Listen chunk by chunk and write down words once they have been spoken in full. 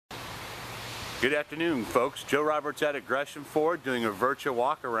Good afternoon, folks. Joe Roberts out at Gresham Ford doing a virtual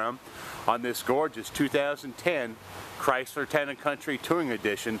walk around on this gorgeous 2010 Chrysler Town Country Touring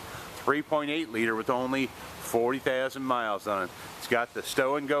Edition 3.8 liter with only 40,000 miles on it. It's got the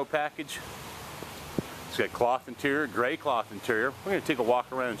Stow and Go package. It's got cloth interior, gray cloth interior. We're going to take a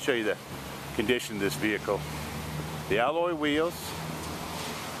walk around and show you the condition of this vehicle. The alloy wheels.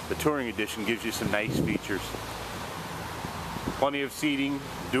 The Touring Edition gives you some nice features. Plenty of seating,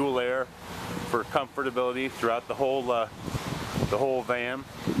 dual air for comfortability throughout the whole van.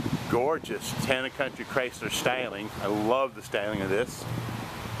 Gorgeous Town Country Chrysler styling. I love the styling of this.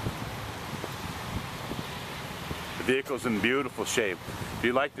 The vehicle's in beautiful shape. If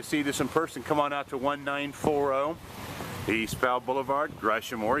you'd like to see this in person, come on out to 1940 East Powell Boulevard,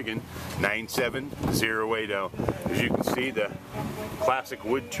 Gresham, Oregon 97080. As you can see, the classic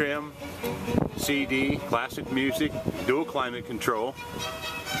wood trim, CD, classic music, dual climate control.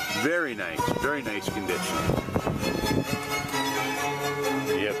 Very nice condition.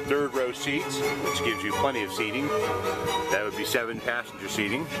 You have third row seats, which gives you plenty of seating. That would be 7 passenger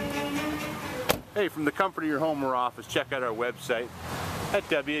seating. Hey, from the comfort of your home or office, check out our website at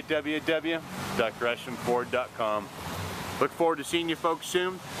www.greshamford.com. Look forward to seeing you folks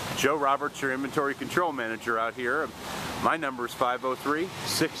soon. Joe Roberts, your inventory control manager out here. My number is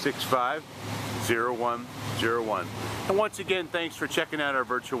 503-665-0101. And once again, thanks for checking out our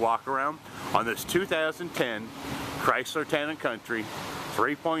virtual walk around on this 2010 Chrysler Town Country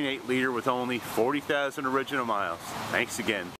 3.8 liter with only 40,000 original miles. Thanks again.